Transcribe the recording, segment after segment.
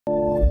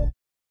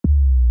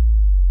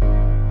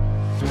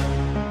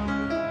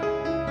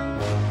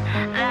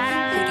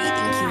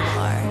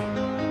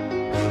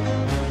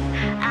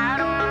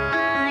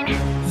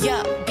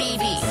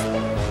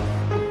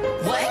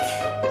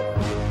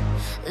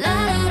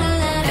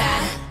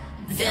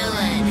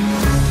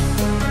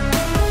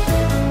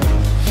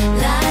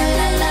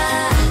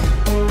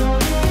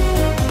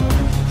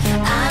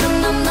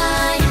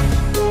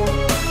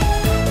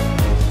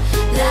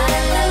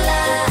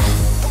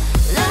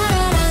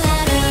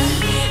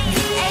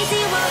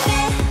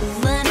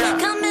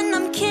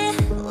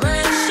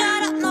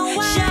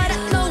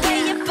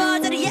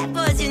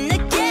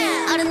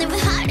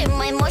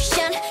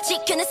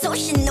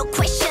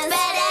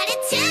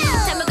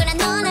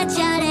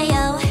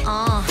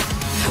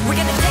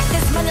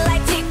this money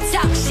like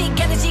TikTok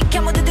시간을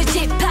지켜 모두들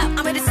집합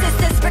I'm with the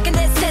sisters breaking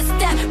this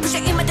system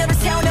부셔인 만들어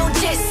세워놓은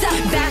질서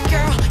Bad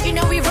girl you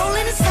know we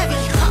rolling is heavy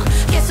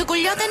계속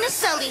굴려대는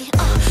썰리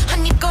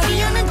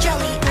한입거리하는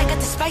jelly I got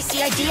the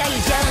spicy idea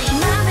you jelly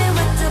Mommy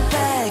with the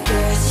bad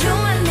girls you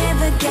and me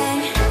the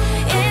gang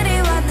이리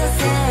와도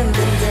쌤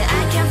근데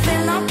I can't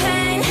feel no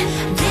pain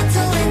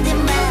Little in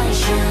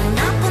dimension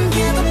나쁜 게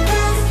the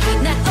best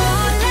날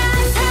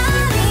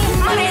올라서니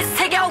머리에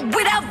새겨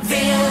without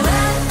villain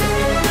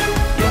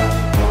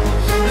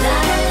La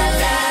la la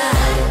la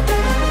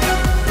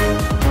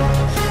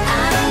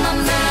Out of my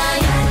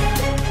mind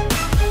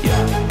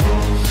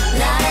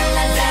La la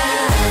la la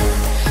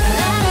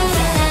La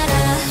la la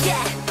la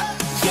Yeah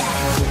yeah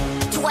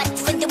Do what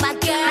you do my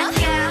girl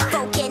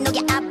보기에 녹여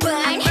I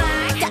burn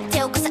딱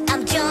태우고서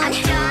I'm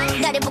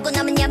done 나를 보고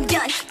남은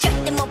얌전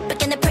절대 못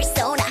뺏겨 내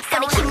persona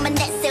꺼내 힘만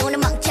내세우는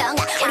멍청아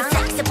우리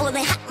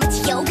flexible 핫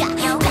마치 yoga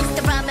Best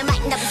around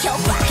might not be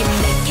yoga We can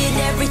make it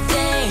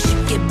everything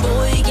쉽게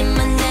보이기만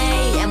해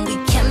And we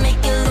can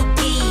make it look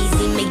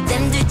easy make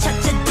them do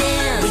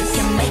cha-cha-dance We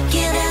can make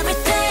it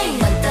everything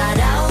넌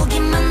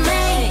따라오기만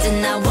해 Do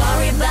not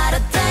worry about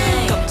a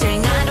thing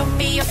걱정아 don't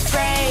be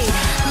afraid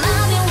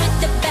Mommy with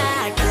the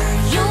bad girl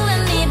You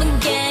and me even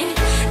gang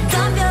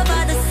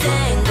덤벼봐도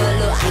센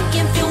걸로 I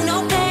can feel no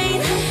pain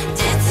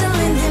Digital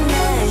in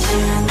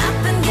dimension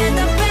나쁜 게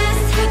the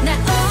best 날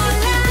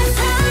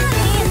올라서니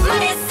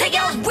머리에 새겨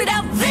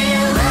without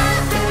villain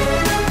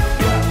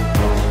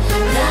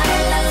La la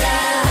la la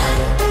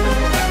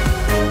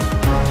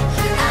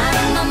Out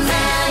of my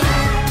mind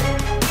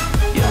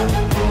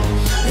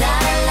La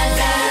la la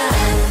la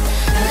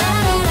La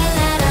la la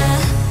la la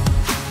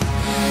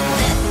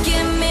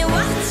느낌이 와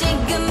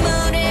지금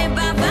우릴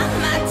봐봐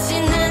마치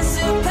난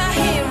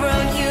superhero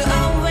You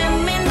owe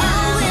me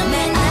now 내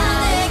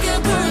안에 그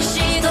불씨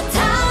더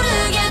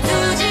타오르게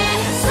두지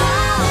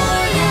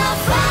Soul yeah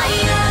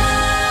fire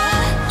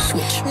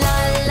La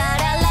la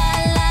la la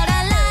la la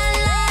la la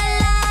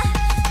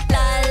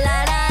La la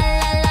la la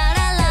la la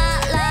la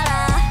la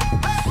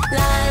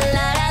La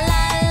la la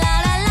la la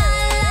la la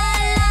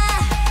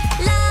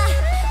La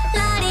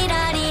la di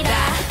da di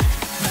da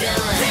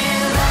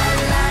Villain La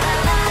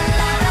la la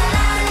la la la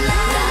la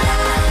La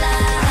la la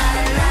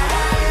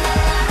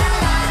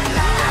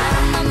Out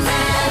of my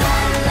mind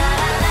La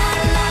la la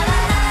la la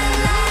la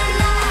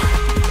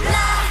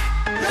La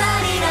la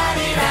di da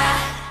di da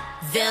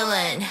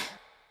Villain